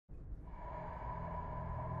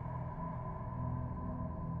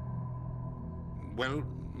Well,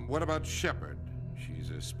 what about Shepard?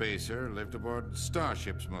 She's a spacer, lived aboard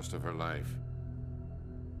starships most of her life.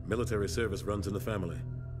 Military service runs in the family.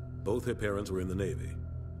 Both her parents were in the Navy.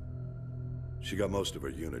 She got most of her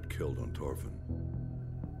unit killed on Torfin.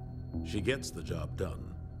 She gets the job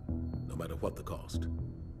done, no matter what the cost.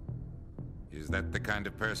 Is that the kind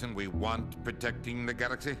of person we want protecting the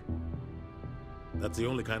galaxy? That's the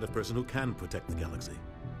only kind of person who can protect the galaxy.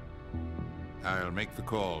 I'll make the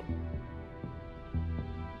call.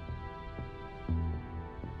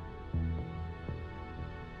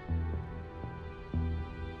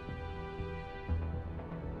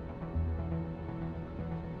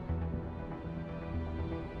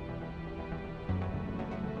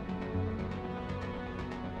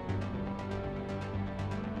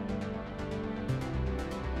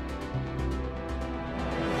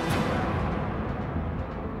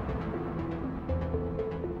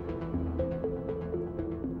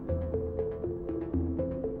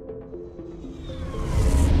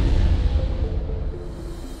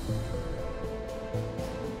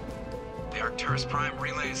 Arcturus Prime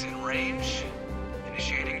relays in range.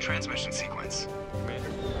 Initiating transmission sequence. Commander.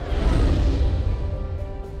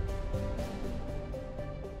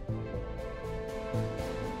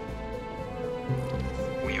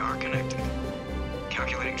 We are connected.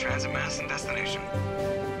 Calculating transit mass and destination.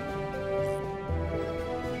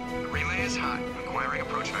 The relay is hot. Acquiring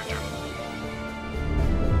approach vector.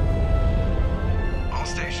 All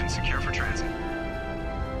stations secure for transit.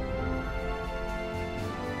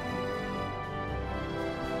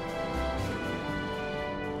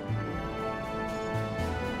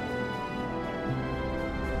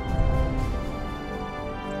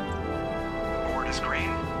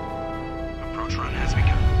 Green. Approach run has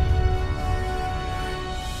begun.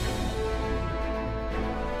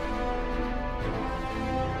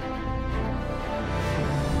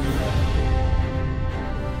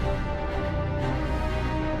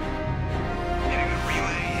 Hitting the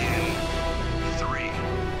relay in 3,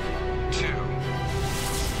 2,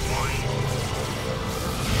 1.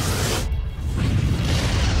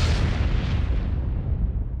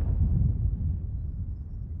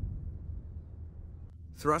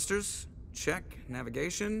 Thrusters, check.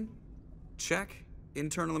 Navigation, check.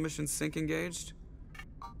 Internal emissions sync engaged.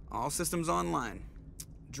 All systems online.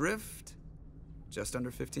 Drift, just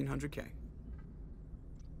under 1500K.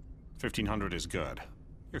 1500 is good.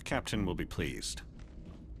 Your captain will be pleased.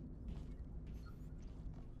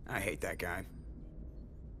 I hate that guy.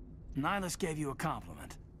 Nihilus gave you a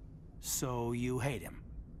compliment. So you hate him.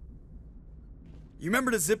 You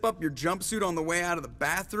remember to zip up your jumpsuit on the way out of the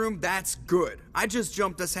bathroom? That's good. I just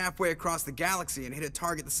jumped us halfway across the galaxy and hit a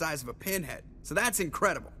target the size of a pinhead. So that's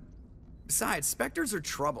incredible. Besides, Spectres are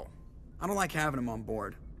trouble. I don't like having them on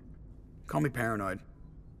board. Call me paranoid.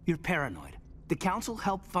 You're paranoid. The Council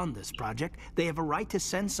helped fund this project. They have a right to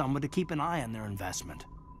send someone to keep an eye on their investment.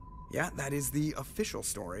 Yeah, that is the official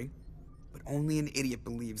story. But only an idiot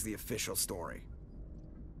believes the official story.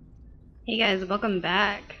 Hey guys, welcome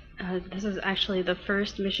back. This is actually the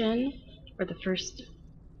first mission, or the first,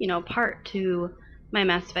 part to my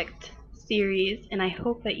Mass Effect series, and I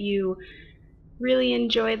hope that you really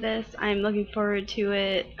enjoy this. I'm looking forward to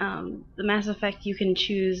it. The Mass Effect, you can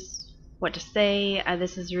choose what to say.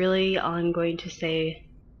 This is really all I'm going to say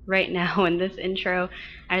right now in this intro.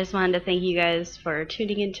 I just wanted to thank you guys for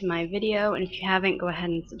tuning into my video, and if you haven't, go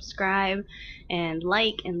ahead and subscribe and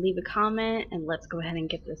like and leave a comment, and let's go ahead and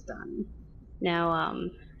get this done. Now,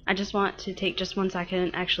 I just want to take just 1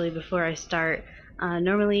 second actually before I start.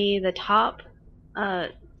 Normally the top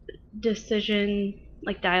decision,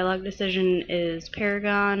 like dialogue decision, is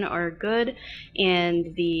Paragon or good,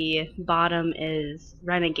 and the bottom is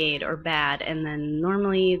Renegade or bad, and then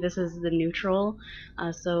normally this is the neutral.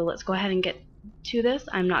 So let's go ahead and get to this.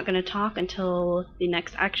 I'm not going to talk until the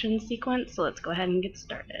next action sequence, so let's go ahead and get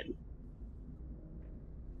started.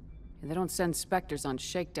 They don't send Spectres on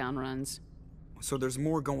shakedown runs. So there's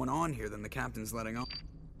more going on here than the captain's letting on.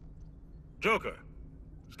 Joker,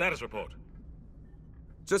 status report.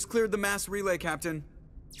 Just cleared the mass relay, Captain.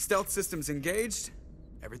 Stealth systems engaged.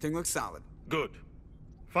 Everything looks solid. Good.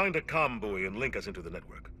 Find a comm buoy and link us into the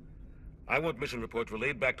network. I want mission reports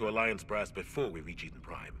relayed back to Alliance Brass before we reach Eden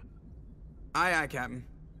Prime. Aye, aye, Captain.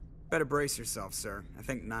 Better brace yourself, sir. I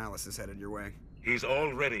think Nihilus is headed your way. He's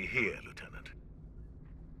already here, Lieutenant.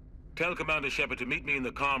 Tell Commander Shepard to meet me in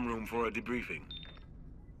the comm room for a debriefing.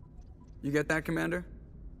 You get that, Commander?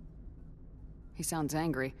 He sounds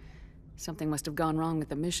angry. Something must have gone wrong with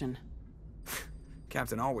the mission.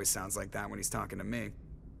 Captain always sounds like that when he's talking to me.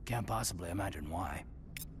 Can't possibly imagine why.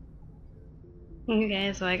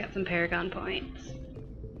 Okay, so I got some Paragon points.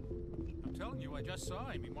 I'm telling you, I just saw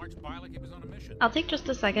him. He marched by like he was on a mission. I'll take just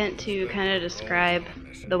a second to kind of describe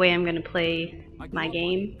the way I'm going to play my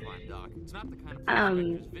game.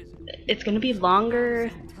 It's going to be longer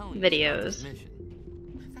videos.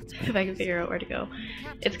 If I can figure out where to go.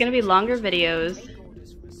 It's going to be longer videos.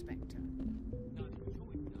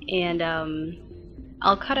 And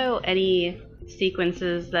I'll cut out any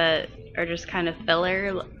sequences that are just kind of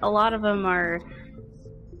filler. A lot of them are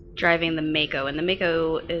driving the Mako, and the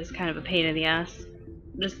Mako is kind of a pain in the ass.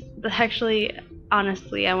 Actually,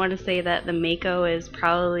 honestly, I want to say that the Mako is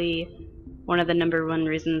probably one of the #1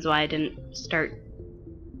 reasons why I didn't start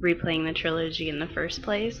replaying the trilogy in the first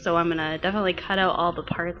place. So I'm gonna definitely cut out all the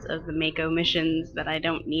parts of the Mako missions that I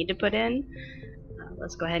don't need to put in.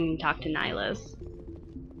 Let's go ahead and talk to Nihilus.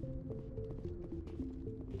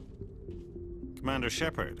 Commander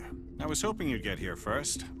Shepard, I was hoping you'd get here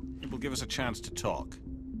first. It will give us a chance to talk.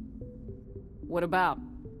 What about?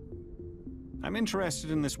 I'm interested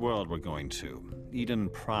in this world we're going to, Eden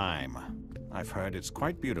Prime. I've heard it's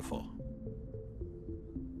quite beautiful.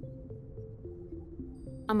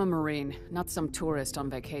 I'm a Marine, not some tourist on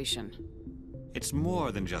vacation. It's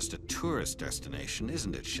more than just a tourist destination,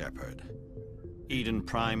 isn't it, Shepard? Eden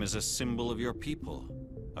Prime is a symbol of your people.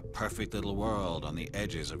 A perfect little world on the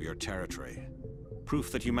edges of your territory.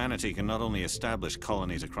 Proof that humanity can not only establish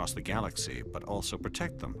colonies across the galaxy, but also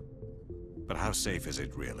protect them. But how safe is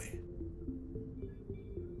it, really?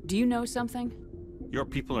 Do you know something? Your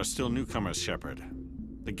people are still newcomers, Shepard.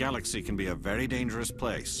 The galaxy can be a very dangerous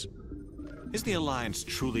place. Is the Alliance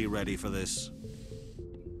truly ready for this?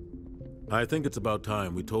 I think it's about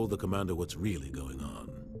time we told the Commander what's really going on.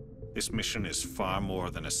 This mission is far more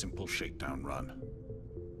than a simple shakedown run.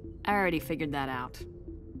 I already figured that out.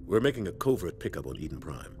 We're making a covert pickup on Eden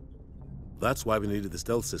Prime. That's why we needed the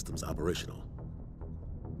stealth systems operational.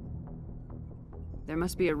 There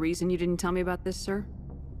must be a reason you didn't tell me about this, sir?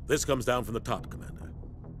 This comes down from the top, Commander.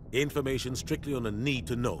 Information strictly on a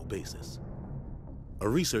need-to-know basis. A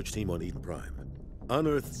research team on Eden Prime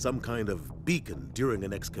unearthed some kind of beacon during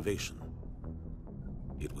an excavation.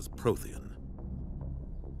 It was Prothean.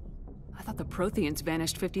 I thought the Protheans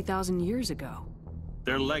vanished 50,000 years ago.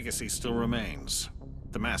 Their legacy still remains.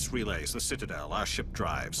 The mass relays, the Citadel, our ship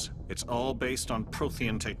drives. It's all based on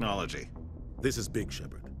Prothean technology. This is big,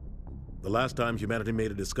 Shepard. The last time humanity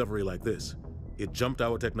made a discovery like this, it jumped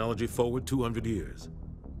our technology forward 200 years.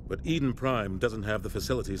 But Eden Prime doesn't have the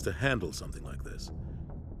facilities to handle something like this.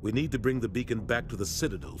 We need to bring the beacon back to the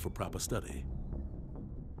Citadel for proper study.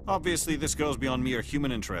 Obviously, this goes beyond mere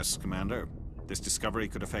human interests, Commander. This discovery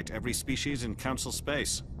could affect every species in Council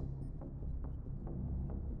space.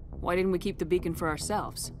 Why didn't we keep the beacon for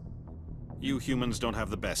ourselves? You humans don't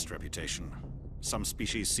have the best reputation. Some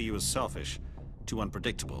species see you as selfish, too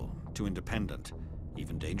unpredictable, too independent,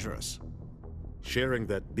 even dangerous. Sharing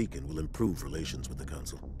that beacon will improve relations with the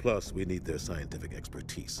Council. Plus, we need their scientific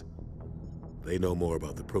expertise. They know more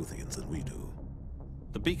about the Protheans than we do.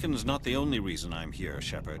 The beacon's not the only reason I'm here,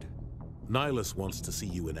 Shepard. Nihilus wants to see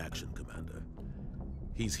you in action, Commander.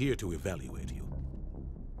 He's here to evaluate you.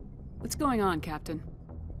 What's going on, Captain?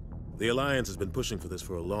 The Alliance has been pushing for this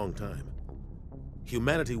for a long time.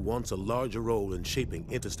 Humanity wants a larger role in shaping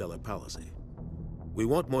interstellar policy. We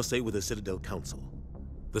want more say with the Citadel Council.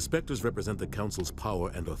 The Spectres represent the Council's power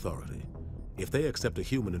and authority. If they accept a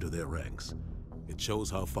human into their ranks, it shows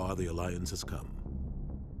how far the Alliance has come.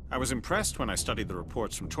 I was impressed when I studied the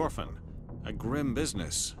reports from Torfin. A grim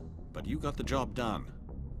business, but you got the job done.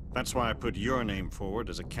 That's why I put your name forward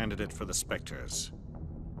as a candidate for the Spectres.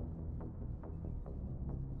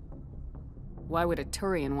 Why would a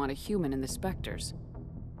Turian want a human in the Spectres?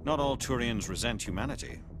 Not all Turians resent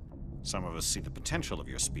humanity. Some of us see the potential of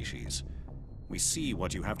your species. We see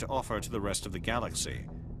what you have to offer to the rest of the galaxy,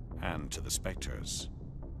 and to the Spectres.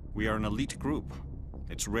 We are an elite group.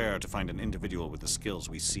 It's rare to find an individual with the skills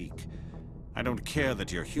we seek. I don't care that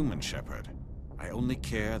you're human, Shepard. I only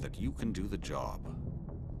care that you can do the job.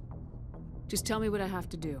 Just tell me what I have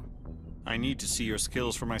to do. I need to see your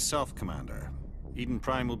skills for myself, Commander. Eden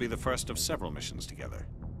Prime will be the first of several missions together.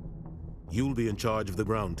 You'll be in charge of the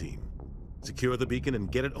ground team. Secure the beacon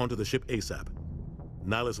and get it onto the ship ASAP.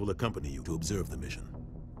 Nihilus will accompany you to observe the mission.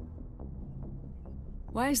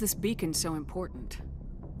 Why is this beacon so important?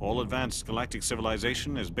 All advanced galactic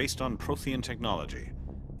civilization is based on Prothean technology.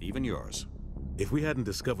 Even yours. If we hadn't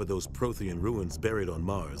discovered those Prothean ruins buried on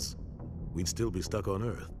Mars, we'd still be stuck on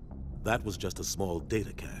Earth. That was just a small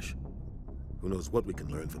data cache. Who knows what we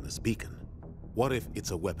can learn from this beacon? What if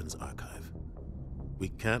it's a weapons archive? We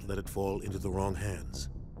can't let it fall into the wrong hands.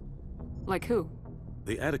 Like who?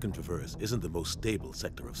 The Attican Traverse isn't the most stable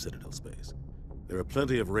sector of Citadel space. There are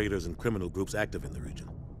plenty of raiders and criminal groups active in the region.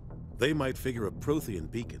 They might figure a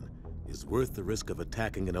Prothean beacon is worth the risk of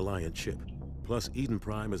attacking an Alliance ship. Plus, Eden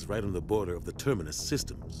Prime is right on the border of the Terminus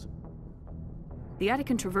systems. The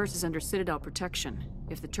Attican Traverse is under Citadel protection.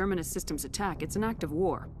 If the Terminus systems attack, it's an act of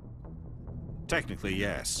war. Technically,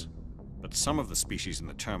 yes. But some of the species in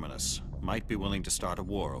the Terminus might be willing to start a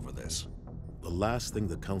war over this. The last thing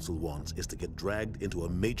the Council wants is to get dragged into a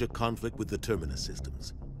major conflict with the Terminus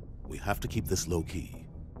systems. We have to keep this low-key.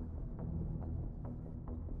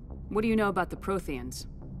 What do you know about the Protheans?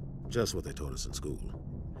 Just what they taught us in school.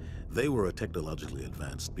 They were a technologically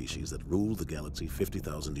advanced species that ruled the galaxy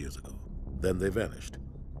 50,000 years ago. Then they vanished.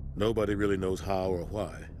 Nobody really knows how or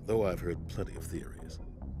why, though I've heard plenty of theories.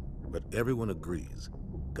 But everyone agrees,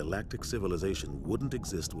 galactic civilization wouldn't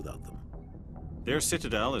exist without them. Their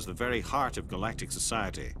citadel is the very heart of galactic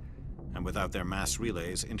society, and without their mass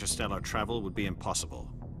relays, interstellar travel would be impossible.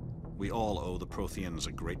 We all owe the Protheans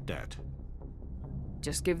a great debt.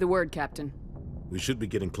 Just give the word, Captain. We should be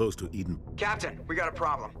getting close to Eden. Captain, we got a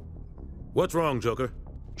problem. What's wrong, Joker?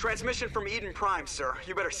 Transmission from Eden Prime, sir.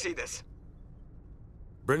 You better see this.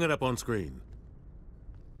 Bring it up on screen.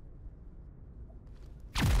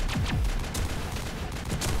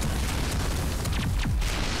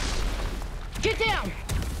 Get down!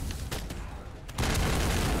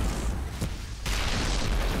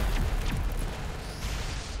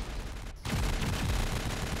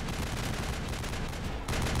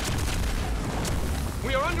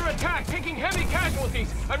 We are under attack, taking heavy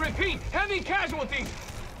casualties. I repeat, heavy casualties.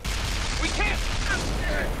 We can't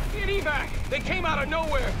get evac. They came out of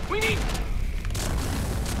nowhere. We need...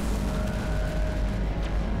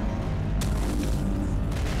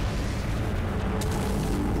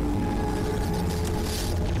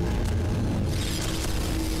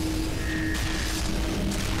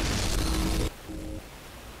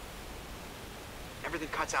 Everything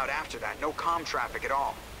cuts out after that. No comm traffic at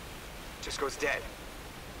all. Just goes dead.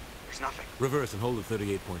 There's nothing. Reverse and hold at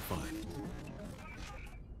 38.5.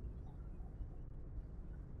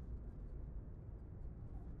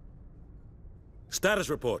 Status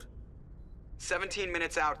report. 17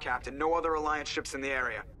 minutes out, Captain. No other Alliance ships in the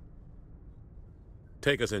area.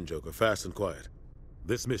 Take us in, Joker, fast and quiet.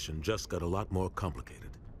 This mission just got a lot more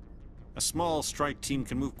complicated. A small strike team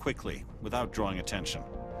can move quickly, without drawing attention.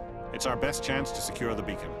 It's our best chance to secure the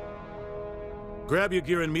beacon. Grab your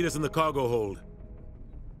gear and meet us in the cargo hold.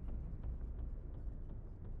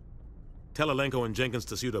 Tell Alenko and Jenkins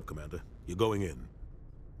to suit up, Commander. You're going in.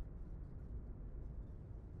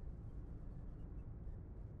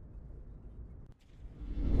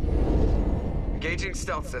 Engaging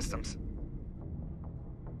stealth systems.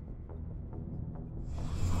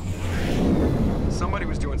 Somebody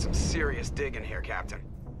was doing some serious digging here, Captain.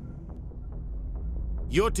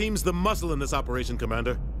 Your team's the muscle in this operation,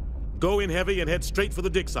 Commander. Go in heavy and head straight for the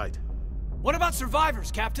dig site. What about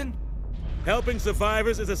survivors, Captain? Helping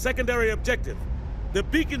survivors is a secondary objective. The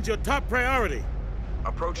beacon's your top priority.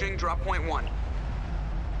 Approaching drop point 1.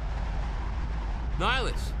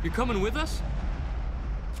 Nihilus, you're coming with us?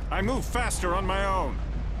 I move faster on my own.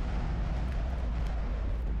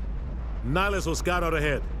 Nihilus will scout out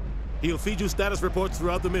ahead. He'll feed you status reports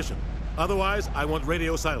throughout the mission. Otherwise, I want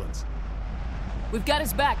radio silence. We've got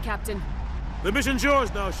his back, Captain. The mission's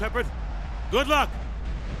yours now, Shepard. Good luck!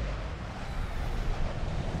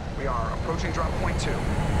 We are approaching drop point 2.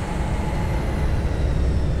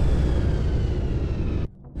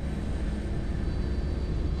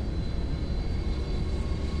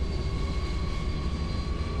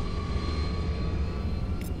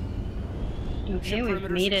 Okay,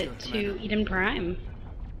 we've made it to Eden Prime.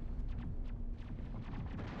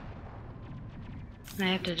 I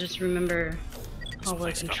have to just remember all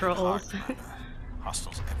the controls.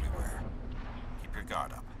 Hostiles everywhere. Keep your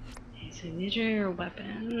guard up. Okay, so these are your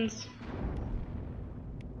weapons.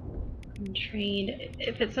 Untrained.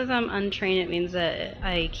 If it says I'm untrained, it means that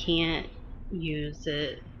I can't use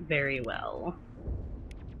it very well.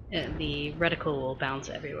 The reticle will bounce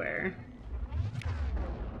everywhere.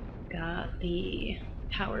 Got the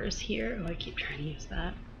powers here. Oh, I keep trying to use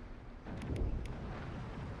that.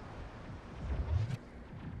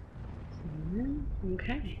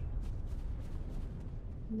 Okay.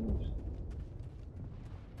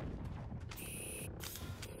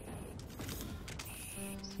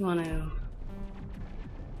 Just want to.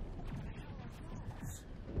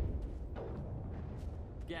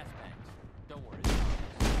 Gas tanks. Don't worry.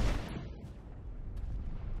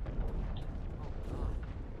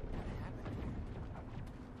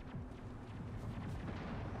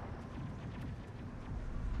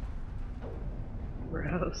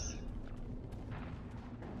 Gross.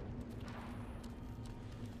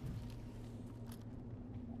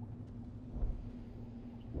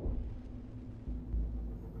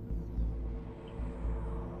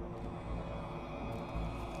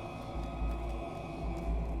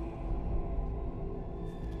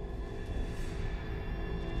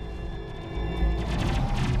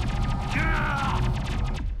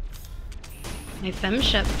 My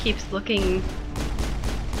femshep keeps looking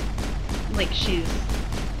like she's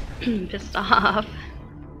pissed off.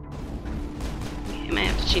 Okay, I might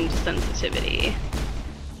have to change the sensitivity.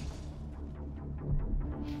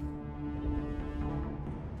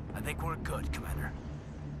 I think we're good, Commander.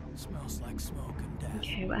 Smells like smoke and death.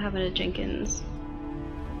 Okay, what happened to Jenkins?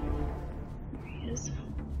 There he is.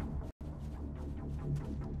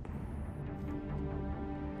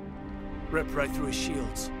 Ripped right through his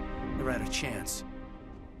shields. Never had a chance.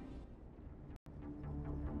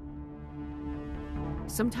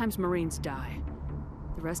 Sometimes Marines die.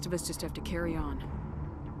 The rest of us just have to carry on.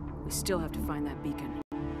 We still have to find that beacon.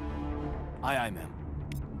 Aye, aye, ma'am.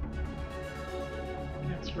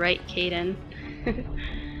 That's right, Kaidan.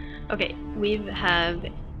 Okay, we have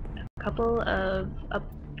a couple of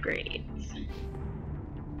upgrades.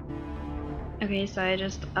 Okay, so I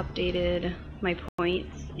just updated my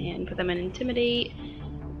points and put them in Intimidate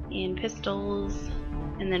and Pistols,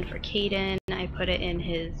 and then for Kaidan I put it in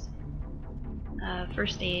his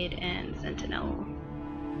First Aid and Sentinel.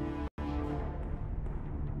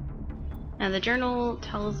 Now the journal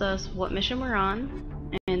tells us what mission we're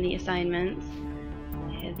on and the assignments.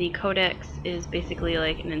 The codex is basically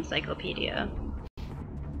like an encyclopedia.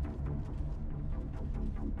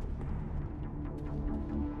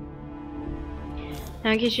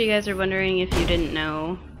 Now in case you guys are wondering, if you didn't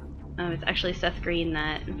know, it's actually Seth Green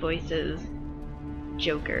that voices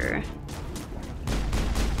Joker.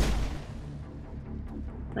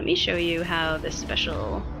 Let me show you how the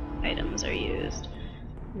special items are used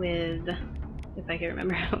with, if I can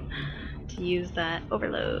remember how to use that,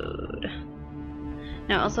 overload.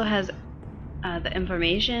 Now it also has the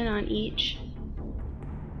information on each.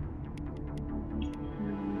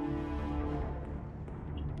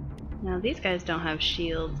 Now these guys don't have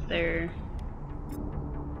shields, they're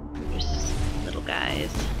just little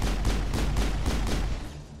guys.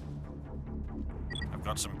 I've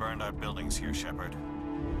got some burned out buildings here, Shepard.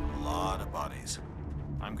 A lot of bodies.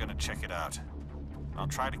 I'm gonna check it out. I'll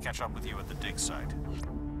try to catch up with you at the dig site.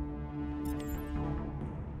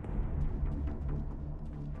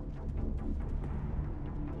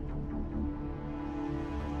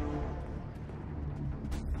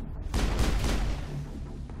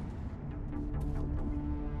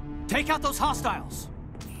 Take out those hostiles!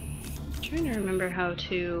 I'm trying to remember how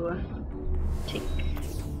to take...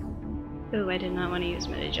 Oh, I did not want to use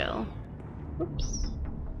Medigel. Oops.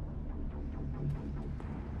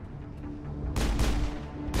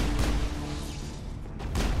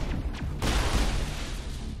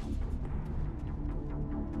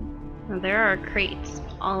 Now, there are crates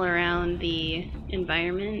all around the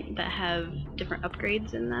environment that have different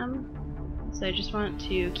upgrades in them, so I just want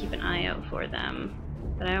to keep an eye out for them.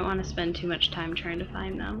 But I don't want to spend too much time trying to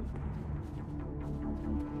find them.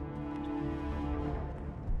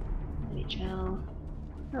 NHL.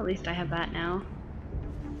 Well, at least I have that now.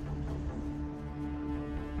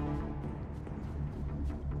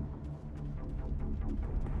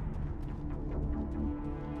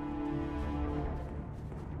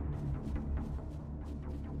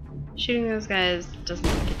 Shooting those guys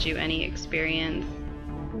doesn't get you any experience.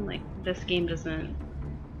 Like, this game doesn't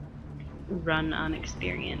run on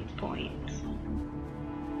experience points.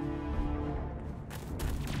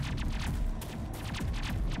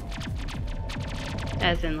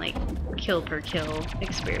 As in, like, kill per kill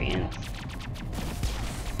experience.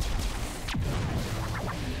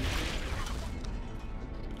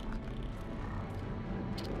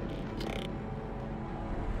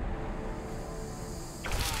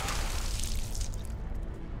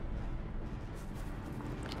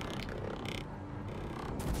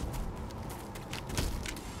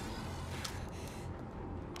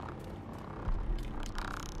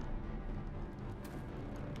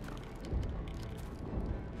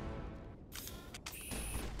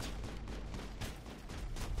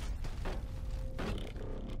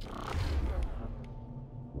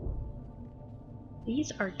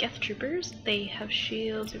 These are Geth Troopers. They have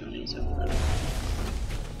shields. We're going to use overload.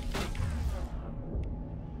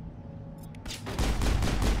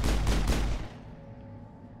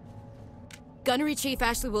 Gunnery Chief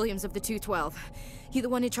Ashley Williams of the 212. You the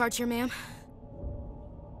one in charge here, ma'am?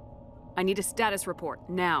 I need a status report,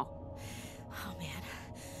 now. Oh, man.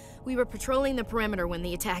 We were patrolling the perimeter when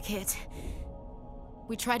the attack hit.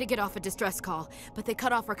 We tried to get off a distress call, but they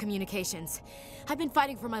cut off our communications. I've been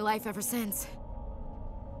fighting for my life ever since.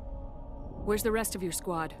 Where's the rest of your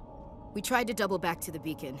squad? We tried to double back to the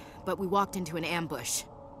beacon, but we walked into an ambush.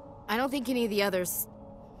 I don't think any of the others...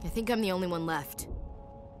 I think I'm the only one left.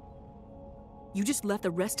 You just left the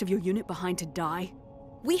rest of your unit behind to die?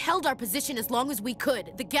 We held our position as long as we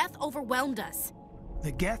could. The Geth overwhelmed us.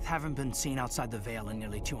 The Geth haven't been seen outside the Veil in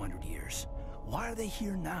nearly 200 years. Why are they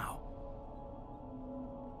here now?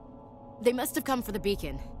 They must have come for the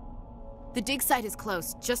beacon. The dig site is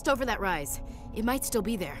close, just over that rise. It might still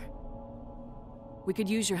be there. We could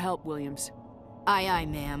use your help, Williams. Aye, aye,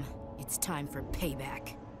 ma'am. It's time for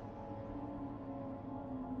payback.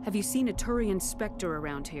 Have you seen a Turian Spectre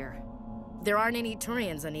around here? There aren't any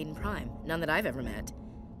Turians on Eden Prime. None that I've ever met.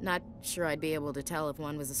 Not sure I'd be able to tell if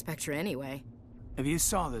one was a Spectre anyway. If you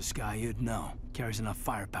saw this guy, you'd know. Carries enough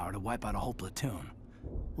firepower to wipe out a whole platoon.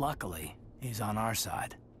 Luckily, he's on our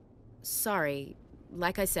side. Sorry.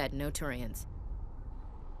 Like I said, no Turians.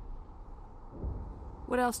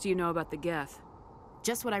 What else do you know about the Geth?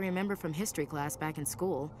 Just what I remember from history class back in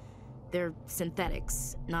school. They're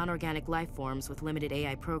synthetics, non-organic life forms with limited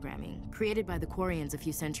AI programming, created by the Quarians a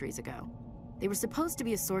few centuries ago. They were supposed to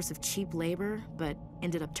be a source of cheap labor, but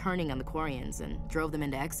ended up turning on the Quarians and drove them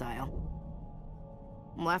into exile.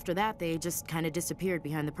 Well, after that, they just kind of disappeared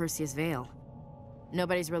behind the Perseus Veil.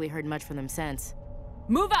 Nobody's really heard much from them since.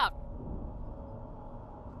 Move out!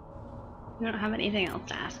 I don't have anything else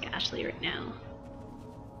to ask Ashley right now.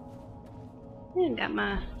 I got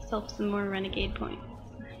myself some more renegade points.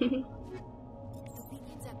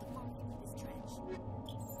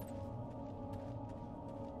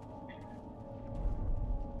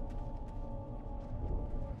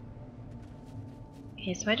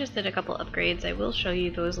 Okay, so I just did a couple upgrades. I will show you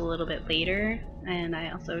those a little bit later, and I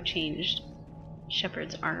also changed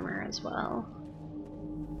Shepard's armor as well.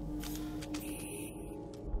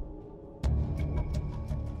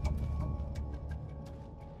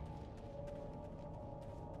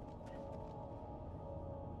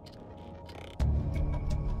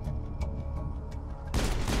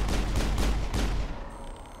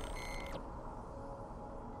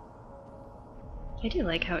 I do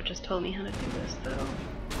like how it just told me how to do this, though.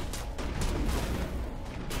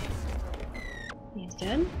 He's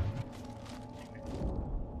dead?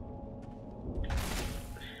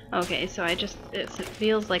 Okay, so it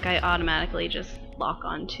feels like I automatically just lock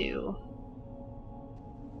onto...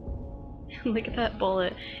 Look at that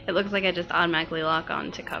bullet. It looks like I just automatically lock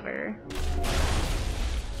on to cover.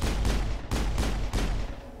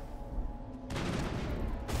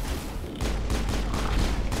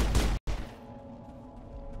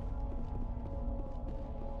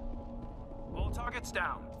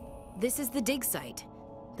 Down. This is the dig site.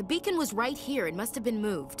 The beacon was right here. It must have been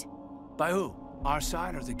moved. By who? Our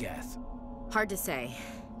side or the Geth? Hard to say.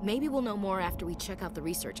 Maybe we'll know more after we check out the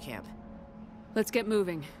research camp. Let's get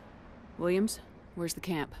moving. Williams, where's the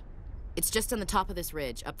camp? It's just on the top of this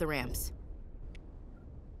ridge, up the ramps.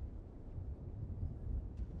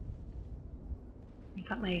 I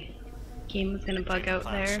thought my game was gonna bug out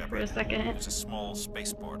there for a second. There's a small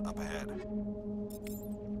spaceport up ahead.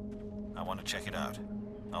 I want to check it out.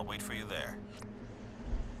 I'll wait for you there.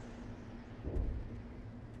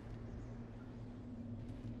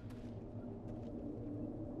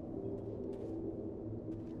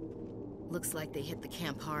 Looks like they hit the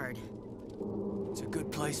camp hard. It's a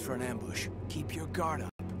good place for an ambush. Keep your guard up.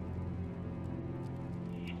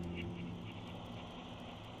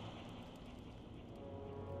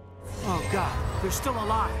 Oh god, they're still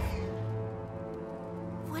alive.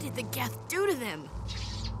 What did the Geth do to them?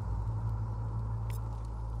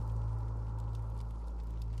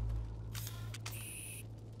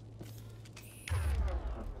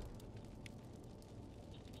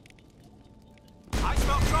 I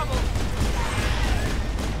smell trouble.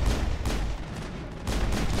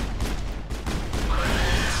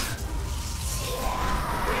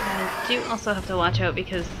 I do also have to watch out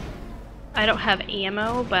because I don't have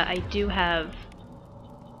ammo, but I do have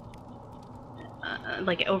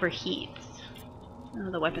like it overheats.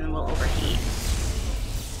 The weapon will overheat.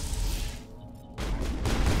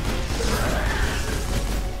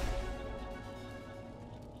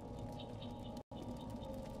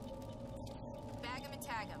 Bag 'em and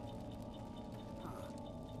tag 'em.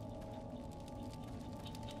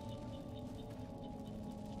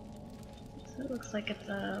 So it looks like it's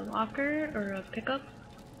a locker or a pickup.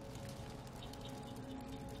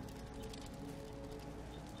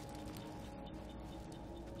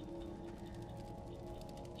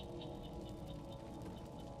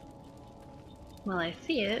 Well, I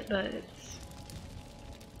see it, but it's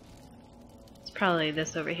probably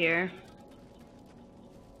this over here.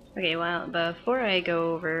 Okay, well, before I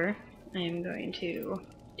go over, I'm going to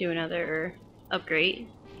do another upgrade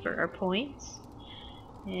for our points.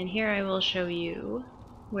 And here I will show you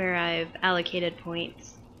where I've allocated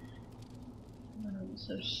points.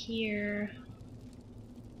 So here...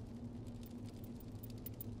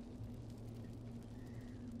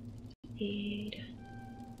 Aid.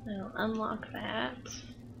 I'll unlock that.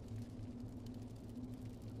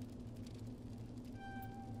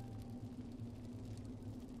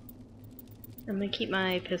 I'm gonna keep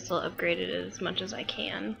my pistol upgraded as much as I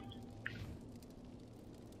can.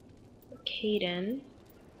 Kaidan,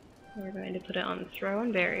 we're going to put it on throw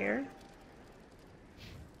and barrier.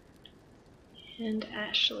 And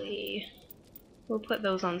Ashley, we'll put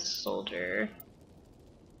those on soldier.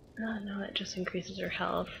 Oh no, that just increases her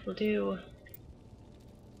health. We'll do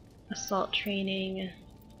assault training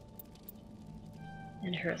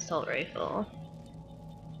and her assault rifle.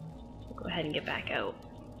 We'll go ahead and get back out.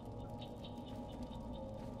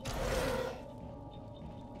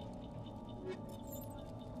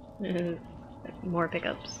 More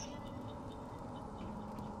pickups.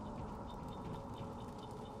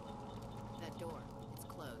 That door, it's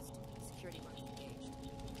closed. Security mark engaged.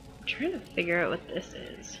 I'm trying to figure out what this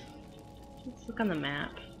is. Let's look on the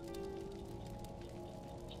map.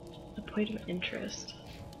 A point of interest.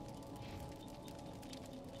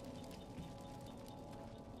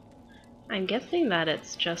 I'm guessing that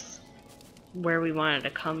it's just where we wanted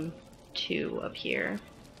to come to up here.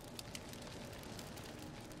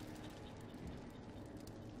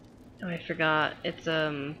 Oh, I forgot. It's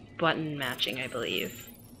button matching, I believe.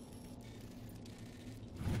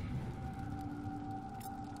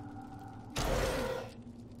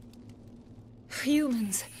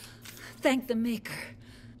 Humans. Thank the Maker.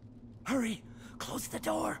 Hurry! Close the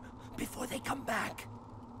door before they come back.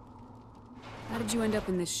 How did you end up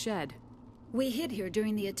in this shed? We hid here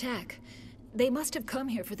during the attack. They must have come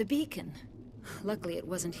here for the beacon. Luckily, it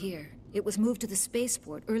wasn't here. It was moved to the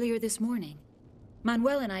spaceport earlier this morning.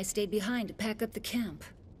 Manuel and I stayed behind to pack up the camp.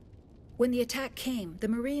 When the attack came, the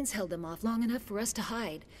Marines held them off long enough for us to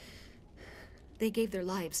hide. They gave their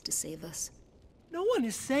lives to save us. No one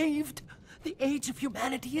is saved. The age of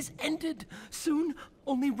humanity is ended. Soon,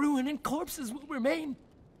 only ruin and corpses will remain.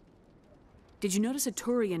 Did you notice a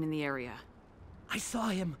Turian in the area? I saw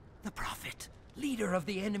him, the Prophet, leader of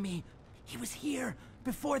the enemy. He was here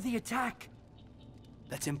before the attack.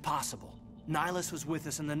 That's impossible. Nihilus was with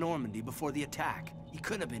us in the Normandy before the attack. He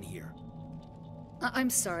couldn't have been here. I'm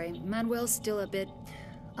sorry. Manuel's still a bit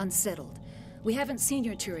unsettled. We haven't seen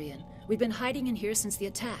your Turian. We've been hiding in here since the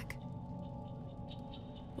attack.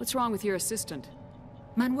 What's wrong with your assistant?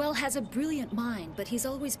 Manuel has a brilliant mind, but he's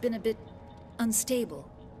always been a bit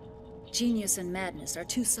unstable. Genius and madness are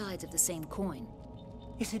two sides of the same coin.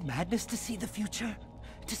 Is it madness to see the future?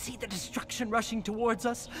 To see the destruction rushing towards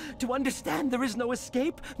us? To understand there is no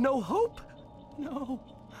escape? No hope? No.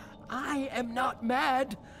 I am not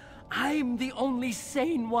mad. I'm the only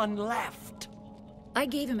sane one left. I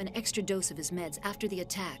gave him an extra dose of his meds after the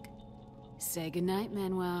attack. Say goodnight,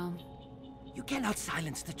 Manuel. You cannot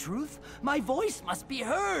silence the truth. My voice must be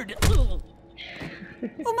heard. Oh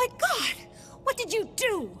my God! What did you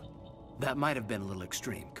do? That might have been a little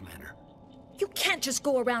extreme, Commander. You can't just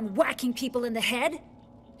go around whacking people in the head.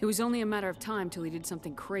 It was only a matter of time till he did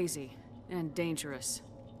something crazy and dangerous.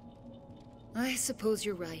 I suppose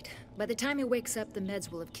you're right. By the time he wakes up, the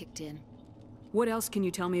meds will have kicked in. What else can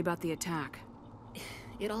you tell me about the attack?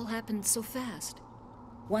 It all happened so fast.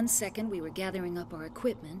 1 second we were gathering up our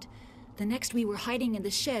equipment. The next we were hiding in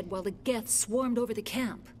the shed while the Geth swarmed over the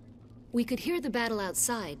camp. We could hear the battle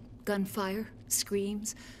outside. Gunfire,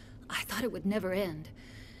 screams. I thought it would never end.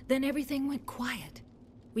 Then everything went quiet.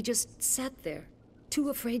 We just sat there, too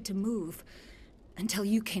afraid to move, until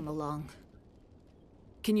you came along.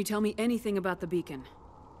 Can you tell me anything about the beacon?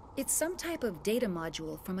 It's some type of data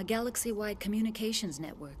module from a galaxy-wide communications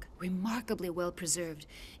network. Remarkably well preserved.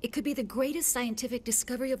 It could be the greatest scientific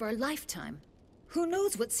discovery of our lifetime. Who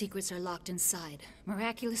knows what secrets are locked inside?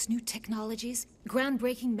 Miraculous new technologies?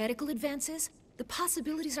 Groundbreaking medical advances? The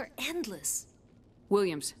possibilities are endless.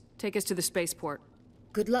 Williams, take us to the spaceport.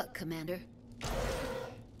 Good luck, Commander.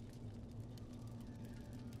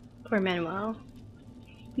 Poor Manuel.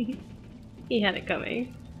 He had it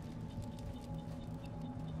coming.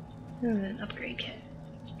 And an upgrade kit.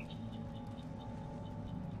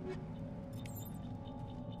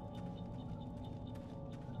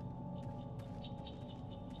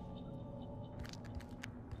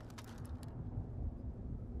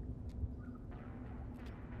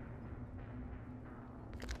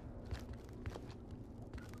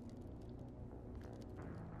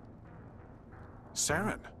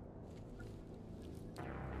 Saren.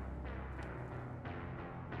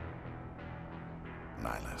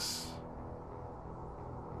 Nihilus.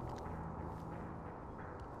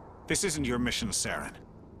 This isn't your mission, Saren.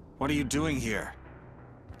 What are you doing here?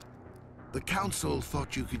 The Council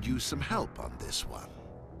thought you could use some help on this one.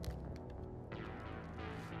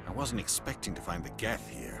 I wasn't expecting to find the Geth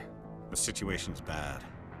here. The situation's bad.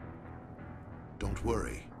 Don't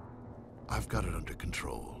worry. I've got it under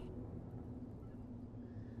control.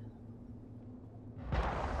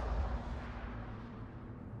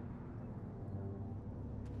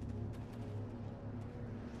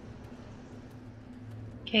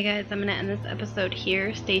 Okay guys, I'm gonna end this episode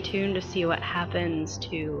here. Stay tuned to see what happens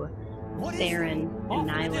to Saren and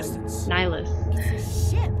Nihilus. It's a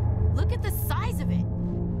ship. Look at the size of it.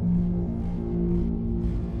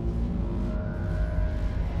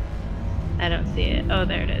 I don't see it. Oh,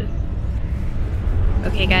 there it is.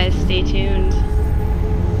 Okay guys, stay tuned.